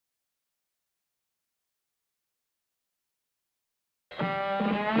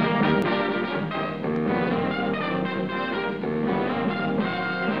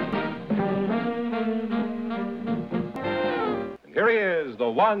is the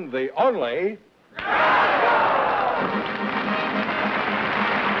one, the only...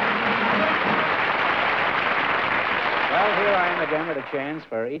 Well, here I am again with a chance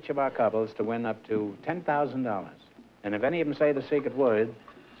for each of our couples to win up to $10,000. And if any of them say the secret word,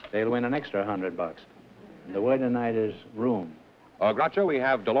 they'll win an extra $100. And the word tonight is room. Groucho, we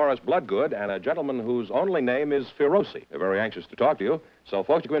have Dolores Bloodgood and a gentleman whose only name is Feroci. They're very anxious to talk to you. So,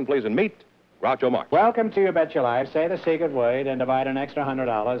 folks, you go in, please, and meet Groucho Marx. Welcome to You Bet Your Life. Say the secret word and divide an extra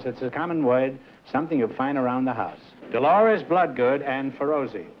 $100. It's a common word, something you find around the house. Dolores Bloodgood and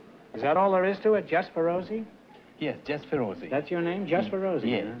Feroci. Is that all there is to it, just Feroci? Yes, just Feroci. That's your name, Just Feroci?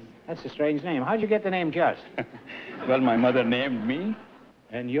 Yes. Huh? That's a strange name. How'd you get the name Just? Well, my mother named me.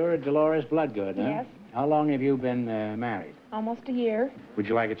 And you're Dolores Bloodgood, huh? Yes. How long have you been married? Almost a year. Would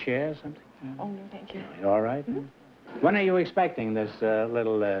you like a chair or something? Oh, no, thank you. You all right? When are you expecting this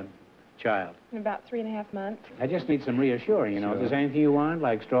little child? In about 3.5 months. I just need some reassuring, you know. If there's anything you want,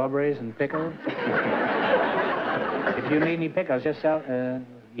 like strawberries and pickles. If you need any pickles, just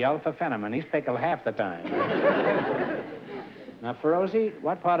yell for Fenneman. He's pickled half the time. Now, Feroci,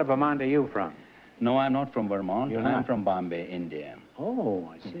 what part of Vermont are you from? No, I'm not from Vermont. You're I'm not? from Bombay, India. Oh,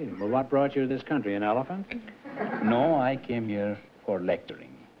 I see. Well, what brought you to this country? An elephant? No, I came here for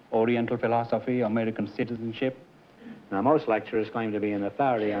lecturing. Oriental philosophy, American citizenship. Now, most lecturers claim to be an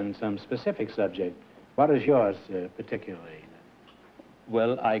authority on some specific subject. What is yours, particularly?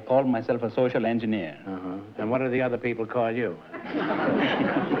 Well, I call myself a social engineer. Uh-huh. And what do the other people call you?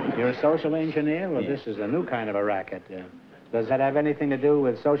 You're a social engineer? Well, Yes. This is a new kind of a racket. Does that have anything to do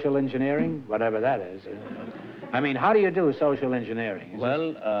with social engineering? Whatever that is. I mean, how do you do social engineering?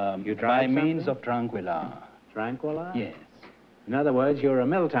 Well, you by tried means something? of tranquilla. Tranquilla? Yes. In other words, you're a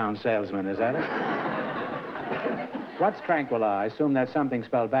Milltown salesman, is that it? What's tranquilla? I assume that's something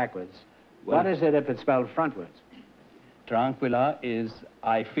spelled backwards. Well- What is it if it's spelled frontwards? Tranquilla is,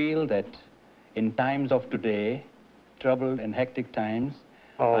 I feel that in times of today, troubled and hectic times,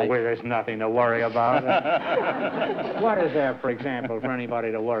 Oh, well, there's nothing to worry about. What is there, for example, for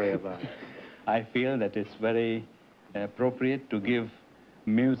anybody to worry about? I feel that it's very appropriate to give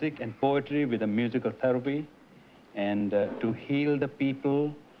music and poetry with a musical therapy and to heal the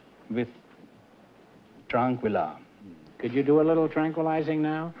people with tranquilla. Could you do a little tranquilizing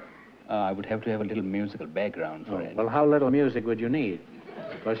now? I would have to have a little musical background for it. Well, how little music would you need?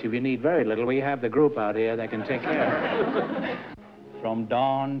 Because if you need very little, we have the group out here that can take care of it. From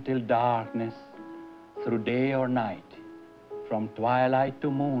dawn till darkness, through day or night, from twilight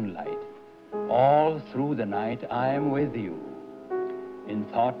to moonlight, all through the night I am with you. In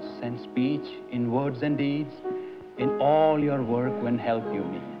thoughts and speech, in words and deeds, in all your work when help you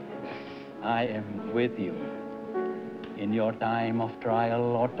need, I am with you. In your time of trial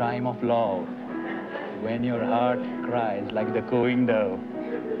or time of love, when your heart cries like the cooing dove,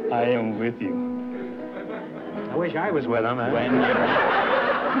 I am with you. I wish I was with them, huh? When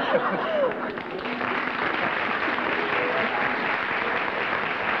you're...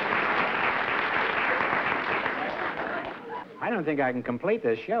 I don't think I can complete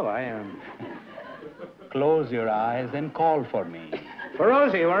this show. I am... Close your eyes and call for me.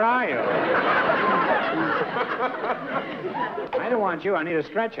 Feroci, where are you? I don't want you. I need a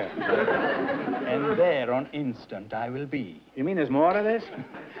stretcher. And there on instant I will be, You mean there's more to this?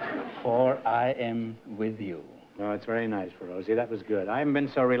 for I am with you. No, it's very nice, Feroci. That was good. I haven't been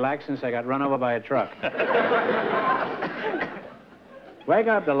so relaxed since I got run over by a truck. Wake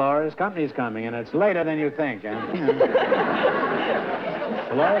up, Dolores. Company's coming, and it's later than you think, huh?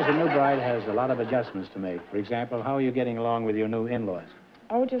 Dolores, the new bride has a lot of adjustments to make. For example, how are you getting along with your new in-laws?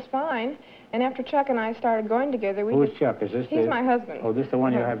 Oh, just fine. And after Chuck and I started going together, we Who's just... Chuck? Is this He's my husband. Oh, this the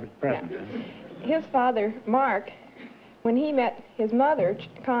one you Yeah. have at present? Yeah. Huh? His father, Mark, when he met his mother,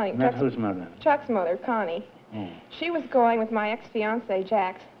 Connie... Met Chuck's- whose mother? Chuck's mother, Connie. Oh. She was going with my ex-fiancé,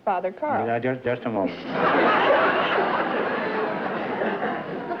 Jack's father, Carl. Just a moment.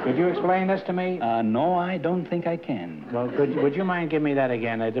 Could you explain this to me? No, I don't think I can. Well, would you mind giving me that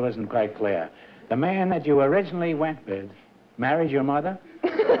again? It wasn't quite clear. The man that you originally went with married your mother?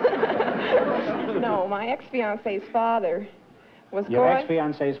 No, my ex-fiancé's father was Your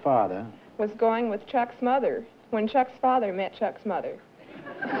ex-fiancé's father? was going with Chuck's mother when Chuck's father met Chuck's mother.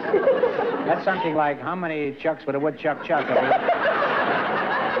 That's something like, how many Chucks would a woodchuck chuck?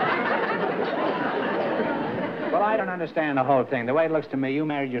 Well, I don't understand the whole thing. The way it looks to me, you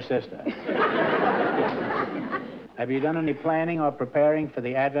married your sister. Have you done any planning or preparing for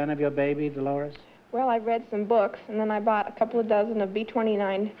the advent of your baby, Dolores? Well, I read some books, and then I bought a couple of dozen of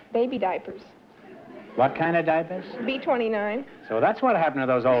B29 baby diapers. What kind of diapers? B29. So that's what happened to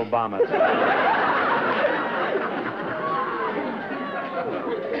those old bombers.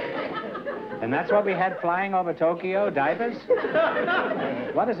 And that's what we had flying over Tokyo, diapers?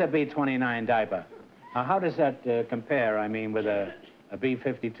 What is a B-29 diaper? How does that compare, I mean, with a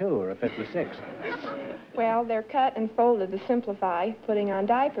B-52 or a 56? Well, they're cut and folded to simplify putting on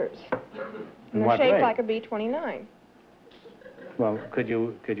diapers. And they're what shaped way? like a B-29. Well, could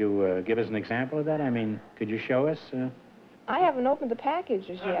you give us an example of that? I mean, could you show us? I haven't opened the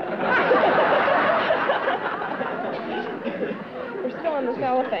packages yet. We're still in the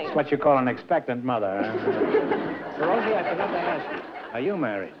cellophane. It's what you call an expectant mother. So, Rosie, I forgot to ask you. Are you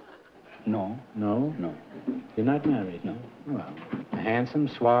married? No. No? No. You're not married? No. Well, a handsome,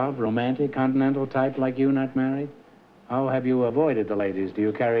 suave, romantic, continental type like you not married? How have you avoided the ladies? Do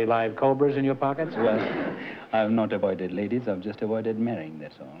you carry live cobras in your pockets? Well, I have not avoided ladies. I've just avoided marrying,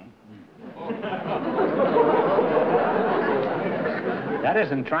 that's all. That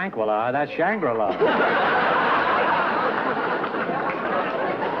isn't Tranquilla, that's Shangri-La.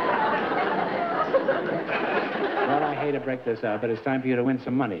 Well, I hate to break this up, but it's time for you to win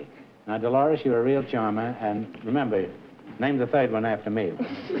some money. Now, Dolores, you're a real charmer, and remember, name the third one after me.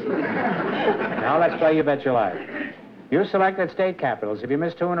 Now, let's play You Bet Your Life. You selected state capitals. If you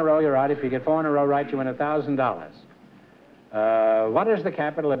miss 2 in a row, you're out. If you get 4 in a row right, you win $1,000. What is the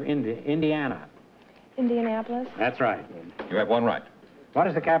capital of Indiana? Indianapolis. That's right. You have one right. What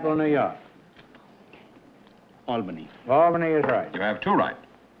is the capital of New York? Albany. Albany is right. You have 2 right.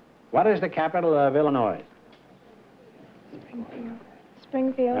 What is the capital of Illinois? Springfield.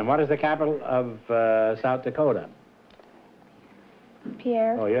 Springfield. And what is the capital of South Dakota?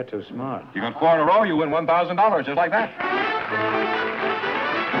 Pierre. Oh, you're too smart. You got 4 in a row, you win $1,000, just like that.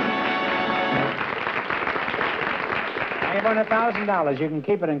 Now you've won $1,000. You can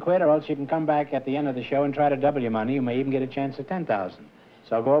keep it and quit, or else you can come back at the end of the show and try to double your money. You may even get a chance at $10,000.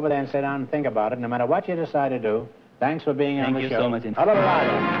 So go over there and sit down and think about it. No matter what you decide to do, thanks for being on the show. Thank you so much. A little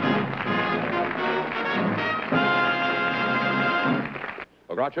louder.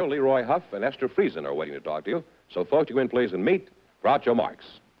 Well, Groucho, Leroy Huff and Esther Friesen are waiting to talk to you. So, folks, you go in, please, and meet Groucho Marx.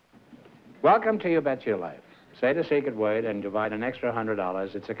 Welcome to You Bet Your Life. Say the secret word and divide an extra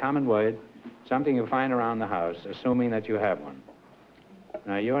 $100. It's a common word, something you find around the house, assuming that you have one.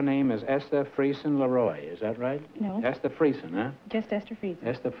 Now, your name is Esther Friesen Leroy, is that right? No. Esther Friesen, huh? Just Esther Friesen.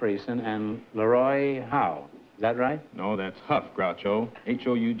 Esther Friesen and Leroy Howe. Is that right? No, that's Huff, Groucho.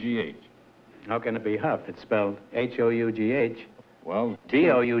 H-O-U-G-H. How can it be Huff? It's spelled H-O-U-G-H. Well,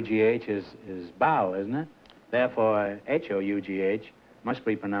 B-O-U-G-H is bow, isn't it? Therefore, H-O-U-G-H must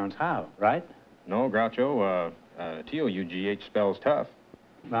be pronounced how, right? no, Groucho. T-O-U-G-H spells tough.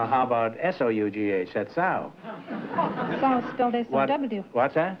 Now, how about S-O-U-G-H? That's sow. Sow spelled S-O-W.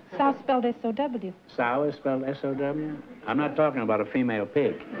 What's that? Sow spelled S-O-W. Sow is spelled S-O-W? I'm not talking about a female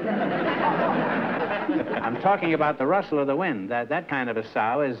pig. I'm talking about the rustle of the wind. That kind of a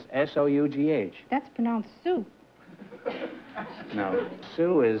sow is S-O-U-G-H. That's pronounced Sue. No,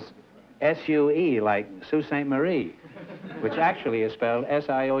 Sue is S-U-E, like Sault Ste. Marie, which actually is spelled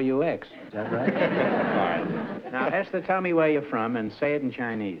S-I-O-U-X. Is that right? All right. Now, Esther, tell me where you're from and say it in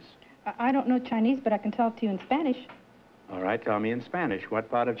Chinese. I don't know Chinese, but I can tell it to you in Spanish. All right, tell me in Spanish.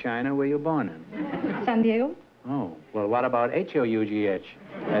 What part of China were you born in? San Diego? Oh, well, what about H-O-U-G-H?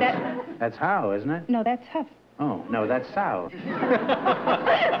 That's how, isn't it? No, that's Huff. Oh, no, that's sow.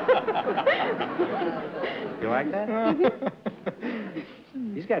 You like that?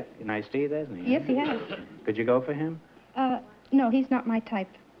 He's got nice teeth, hasn't he? Yes, he has. Could you go for him? No, he's not my type.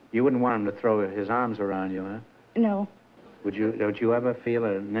 You wouldn't want him to throw his arms around you, huh? No. Don't you ever feel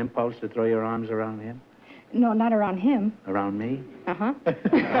an impulse to throw your arms around him? No, not around him. Around me? Uh-huh.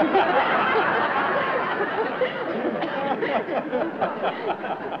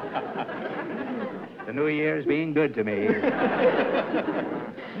 The new year's being good to me.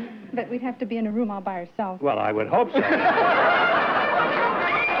 But we'd have to be in a room all by ourselves. Well, I would hope so.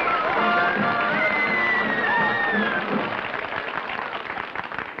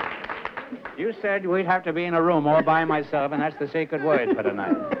 You said we'd have to be in a room all by myself, and that's the secret word for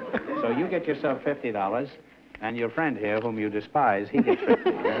tonight. So you get yourself $50, and your friend here, whom you despise, he gets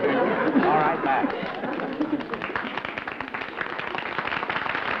 50. All right, back.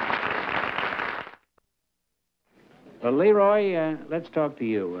 Well, Leroy, let's talk to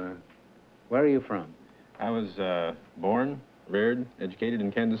you. Where are you from? I was born, reared, educated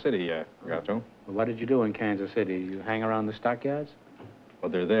in Kansas City, Groucho. Well, what did you do in Kansas City? You hang around the stockyards?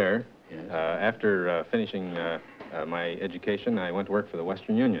 Well, they're there. Yes. After finishing my education, I went to work for the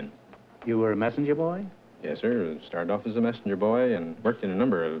Western Union. You were a messenger boy? Yes, sir. Started off as a messenger boy and worked in a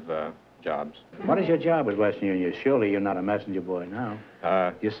number of jobs. What is your job with Western Union? Surely you're not a messenger boy now.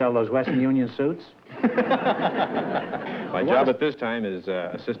 You sell those Western Union suits? My job at this time is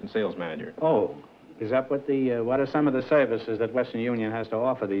assistant sales manager. Oh, is that what what are some of the services that Western Union has to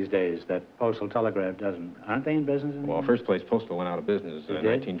offer these days that Postal Telegraph doesn't? Aren't they in business anymore? Well, first place Postal went out of business in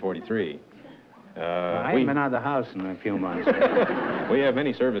 1943. I haven't been out of the house in a few months. We have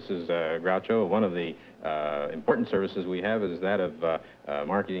many services, Groucho. One of the important services we have is that of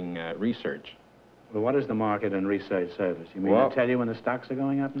marketing research. Well, what is the market and research service? You mean to tell you when the stocks are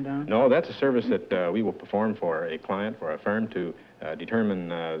going up and down? No, that's a service that we will perform for a client, for a firm, to determine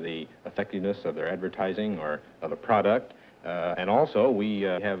the effectiveness of their advertising or of a product. And also, we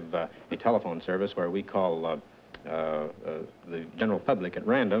have a telephone service where we call the general public at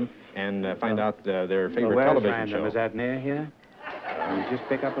random and find out their favorite television random? show. Is that near here? You just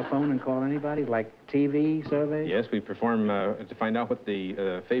pick up a phone and call anybody, like TV surveys? Yes, we perform to find out what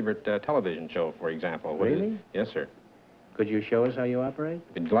the favorite television show, for example. Really? Yes, sir. Could you show us how you operate?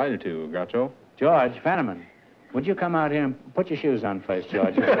 Be delighted to, Groucho. George Fenneman, would you come out here and put your shoes on first,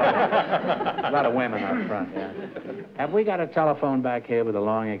 George? A lot of women up front, yeah. Have we got a telephone back here with a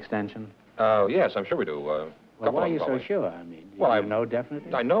long extension? Yes, I'm sure we do. Well, why are you so sure? I mean, you know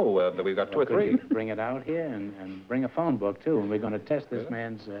definitely? I know that we've got two or three. Could you bring it out here and bring a phone book, too, and we're going to test this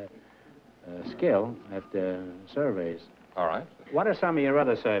man's skill at surveys. All right. What are some of your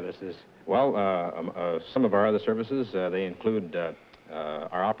other services? Well, some of our other services, they include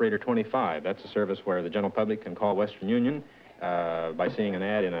our Operator 25. That's a service where the general public can call Western Union by seeing an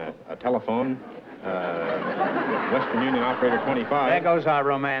ad in a telephone. Western Union Operator 25. There goes our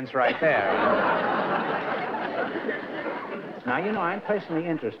romance right there. Now, you know, I'm personally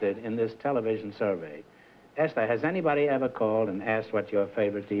interested in this television survey. Esther, has anybody ever called and asked what your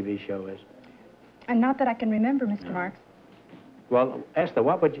favorite TV show is? And not that I can remember, Mr. Marx. Well, Esther,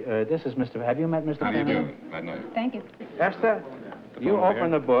 what would you... this is Mr... Have you met Mr. How do you Fenneman? do? Glad night. Thank you. Esther, you open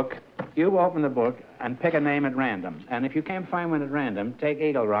the book. You open the book and pick a name at random. And if you can't find one at random, take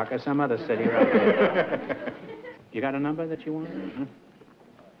Eagle Rock or some other city right there. You got a number that you want? Mm-hmm.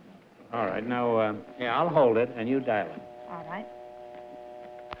 All right. Now, yeah, I'll hold it and you dial it. All right.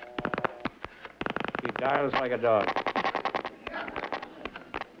 He dials like a dog.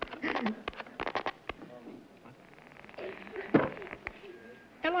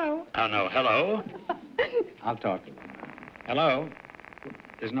 Hello. Oh, no. Hello? I'll talk to him. Hello?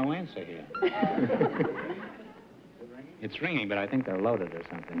 There's no answer here. It's ringing, but I think they're loaded or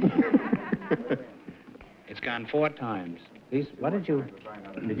something. It's gone 4 times. These, what did you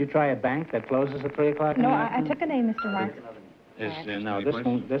try a bank that closes at 3 o'clock? No, I took a name, Mr. Marx. No,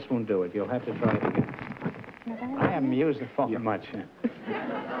 this won't do it. You'll have to try it again. I haven't used the phone much.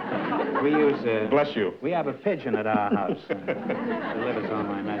 We use... Bless you. We have a pigeon at our house. Delivers on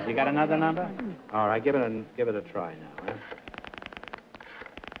my mess. You got another number? All right, give it a try now. Huh?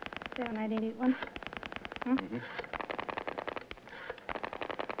 7881. Huh? Mm-hmm.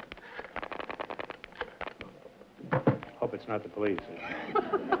 Hope it's not the police.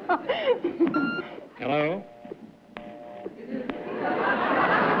 Hello?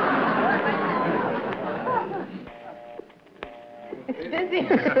 It's busy.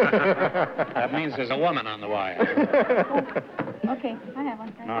 That means there's a woman on the wire. Okay, I have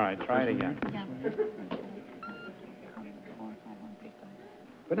one. All right, try it again. Yeah.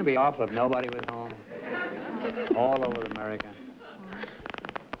 Wouldn't it be awful if nobody was home? All over America.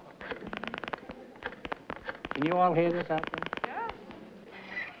 Can you all hear this out there?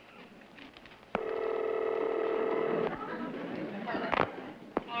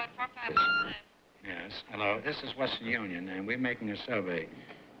 Yes. Hello, this is Western Union, and we're making a survey.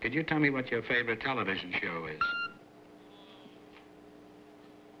 Could you tell me what your favorite television show is?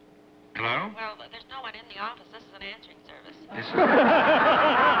 Hello? Well, there's no one in the office. This is an answering service. This is...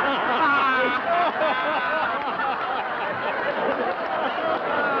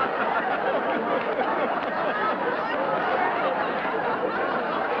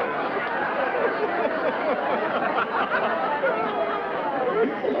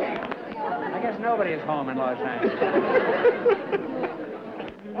 I guess nobody is home in Los Angeles.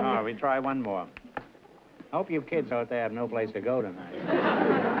 Oh, we try one more. I hope you kids out there have no place to go tonight.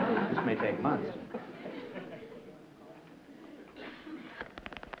 This may take months.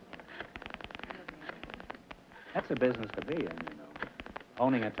 That's a business to be in, you know.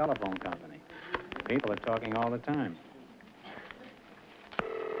 Owning a telephone company. People are talking all the time.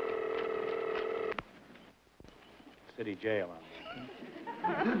 City jail on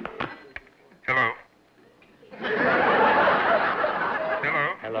Hello.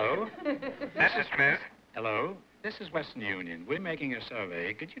 Hello. Hello? Mrs. Smith. Hello? This is Western Union. We're making a survey.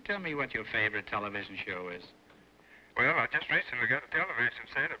 Could you tell me what your favorite television show is? Well, I just recently got a television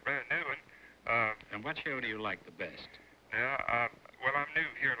set, a brand new one. And what show do you like the best? Well, I'm new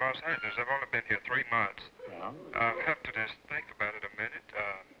here in Los Angeles. I've only been here 3 months. Yeah. I'll have to just think about it a minute.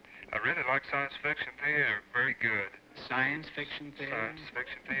 I really like science fiction theater. Very good. Science fiction theater? Science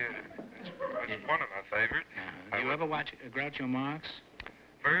fiction theater. It's one of my favorites. Do you ever watch Groucho Marx?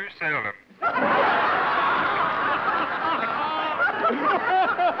 Very seldom. I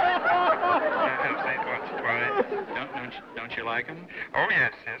have seen it once or twice. Don't you like him? Oh,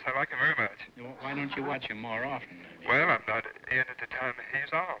 yes, I like him very much. Why don't you watch him more often? Well, I'm not in at the time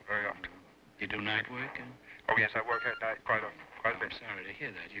he's on very often. You do night work? Oh, yes, I work at night quite a bit. I'm sorry to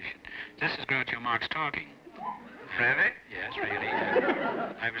hear that. You should. This is Groucho Marx talking. Really? Yes, really.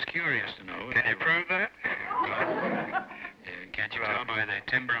 I was curious to know. Can you prove that? Can't you tell by the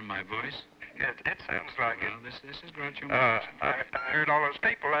timbre of my voice? It sounds like it. Well, this is Groucho Marx. I heard all those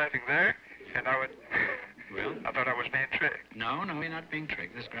people laughing there, and I thought I was being tricked. No, you're not being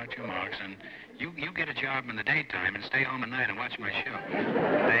tricked. This is Groucho Marx, and you get a job in the daytime and stay home at night and watch my show.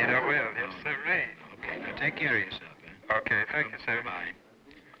 Indeed, I will. Yes, sir. Okay, now take care of yourself, eh? Okay, thank you, sir. Bye.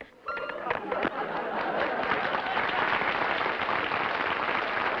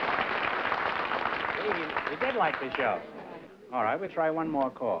 You did like the show. All right, we'll try one more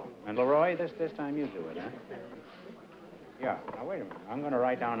call. And Leroy, this time you do it, huh? Yeah. Now, wait a minute. I'm going to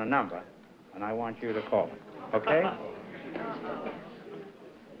write down a number, and I want you to call it. Okay?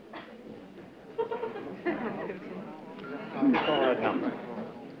 Call that number.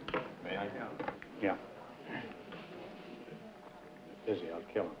 May I? Yeah. Busy, I'll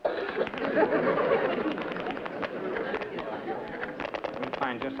kill him. We'll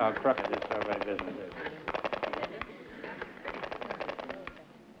find just how crooked this survey business is.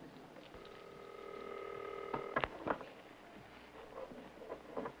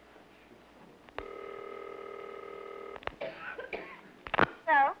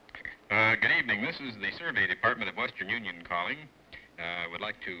 Good evening. This is the Survey Department of Western Union calling. Would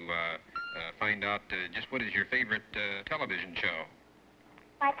like to find out just what is your favorite television show?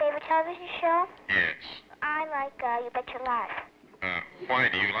 My favorite television show? Yes. I like You Bet Your Life. Why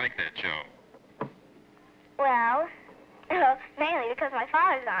do you like that show? Well, mainly because my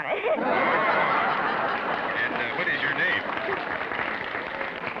father's on it. And what is your name?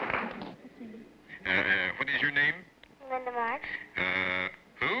 What is your name? Melinda Marx.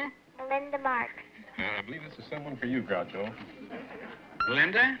 Who? Melinda Marx. I believe this is someone for you, Groucho.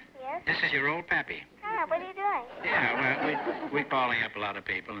 Linda? Yes? This is your old pappy. Ah, what are you doing? Yeah, well, we're calling up a lot of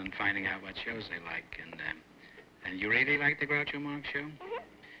people and finding out what shows they like. And you really like the Groucho Marx show? Mm-hmm.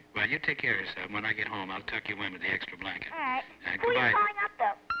 Well, you take care of yourself. When I get home, I'll tuck you in with the extra blanket. All right. Who are Goodbye. you calling up,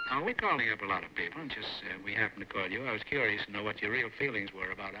 though? Oh, we're calling up a lot of people. Just, we happened to call you. I was curious to know what your real feelings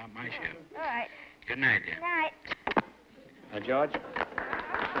were about my show. All right. Good night, dear. Good night. George?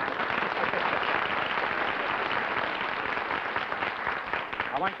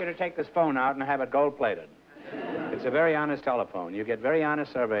 I want you to take this phone out and have it gold-plated. It's a very honest telephone. You get very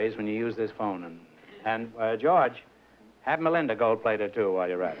honest surveys when you use this phone. And George, have Melinda gold-plated, too, while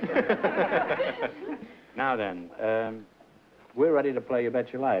you're at it. Now then, we're ready to play You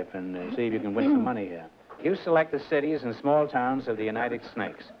Bet Your Life and see if you can win some money here. You select the cities and small towns of the United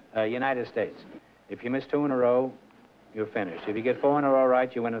States. If you miss 2 in a row, you're finished. If you get 4 in a row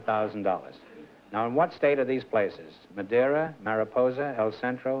right, you win $1,000. Now, in what state are these places? Madeira, Mariposa, El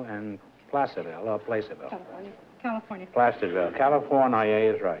Centro, and Placerville, or Placerville? California. Placerville.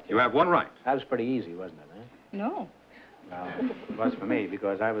 California is right. You have one right. That was pretty easy, wasn't it, huh? No. Well, it was for me,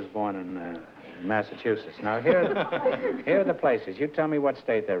 because I was born in Massachusetts. Now, here are the places. You tell me what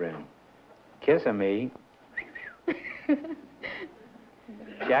state they're in. Kissimmee,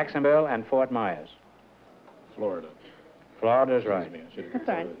 Jacksonville, and Fort Myers. Florida. Florida's right. That's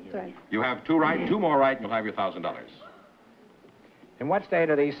right. That's right. You have 2 right, 2 more right, and you'll have your $1,000. In what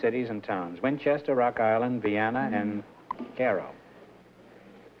state are these cities and towns? Winchester, Rock Island, Vienna, and Cairo.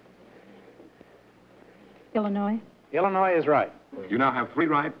 Illinois. Illinois is right. You now have 3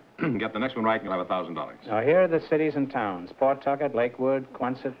 right. Get the next one right, and you'll have $1,000. Now, here are the cities and towns. Pawtucket, Lakewood,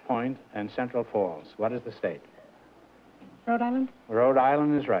 Quonset Point, and Central Falls. What is the state? Rhode Island. Rhode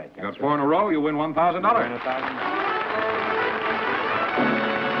Island is right. You got 4 in a row, you win $1,000. Win $1,000.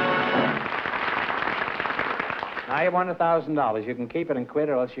 Now you won $1,000. You can keep it and quit,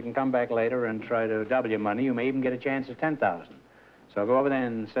 or else you can come back later and try to double your money. You may even get a chance at $10,000. So go over there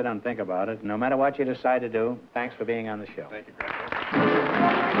and sit down and think about it. No matter what you decide to do, thanks for being on the show. Thank you, Groucho.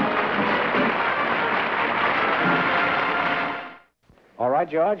 All right,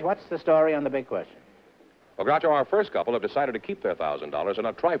 George, what's the story on the big question? Well, Groucho, our first couple have decided to keep their $1,000 and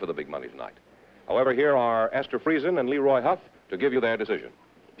not try for the big money tonight. However, here are Esther Friesen and Leroy Huff to give you their decision.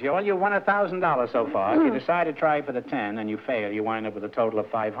 Well, you won $1,000 so far. If you decide to try for the 10 and you fail, you wind up with a total of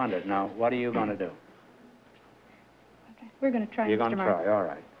 $500. Now, what are you going to do? We're going to try, You're Mr. going to Marx. try, all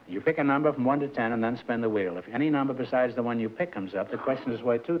right. You pick a number from 1 to 10 and then spin the wheel. If any number besides the one you pick comes up, the question is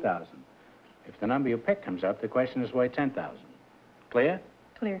worth $2,000. If the number you pick comes up, the question is worth $10,000. Clear?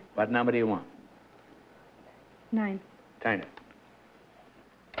 Clear. What number do you want? 9. Turn it.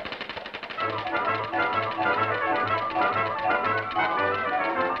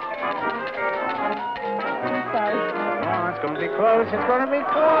 Sorry. Oh, it's going to be close. It's going to be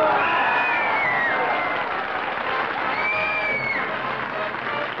close.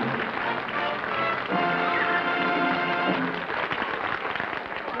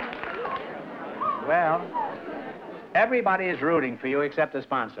 Well, everybody is rooting for you except the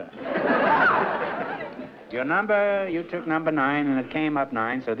sponsor. Your number, you took number 9, and it came up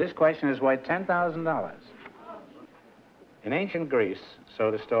 9, so this question is worth $10,000. In ancient Greece,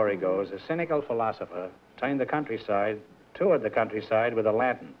 so the story goes, a cynical philosopher toured the countryside with a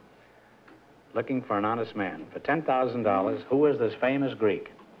lantern, looking for an honest man. For $10,000, who is this famous Greek?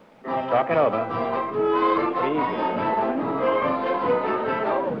 Talk it over. Easy.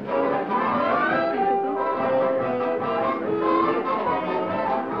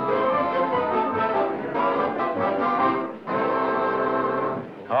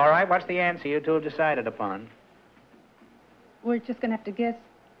 All right, what's the answer you two have decided upon? We're just going to have to guess.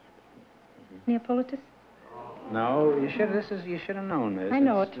 Neapolitus? No, you should have known this. I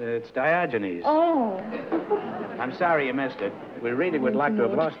know It's Diogenes. Oh. I'm sorry you missed it. We really would like to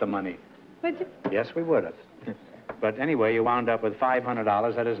have lost the money. Would you? Yes, we would have. But anyway, you wound up with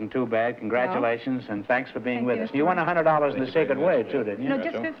 $500. That isn't too bad. Congratulations, and thanks for being with us. You won $100 in the secret word, too, didn't you? No,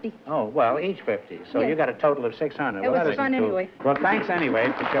 just 50. Oh, well, each 50. So Yes. you got a total of $600. It was fun anyway. Well, thanks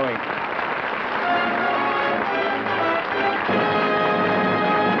anyway for showing.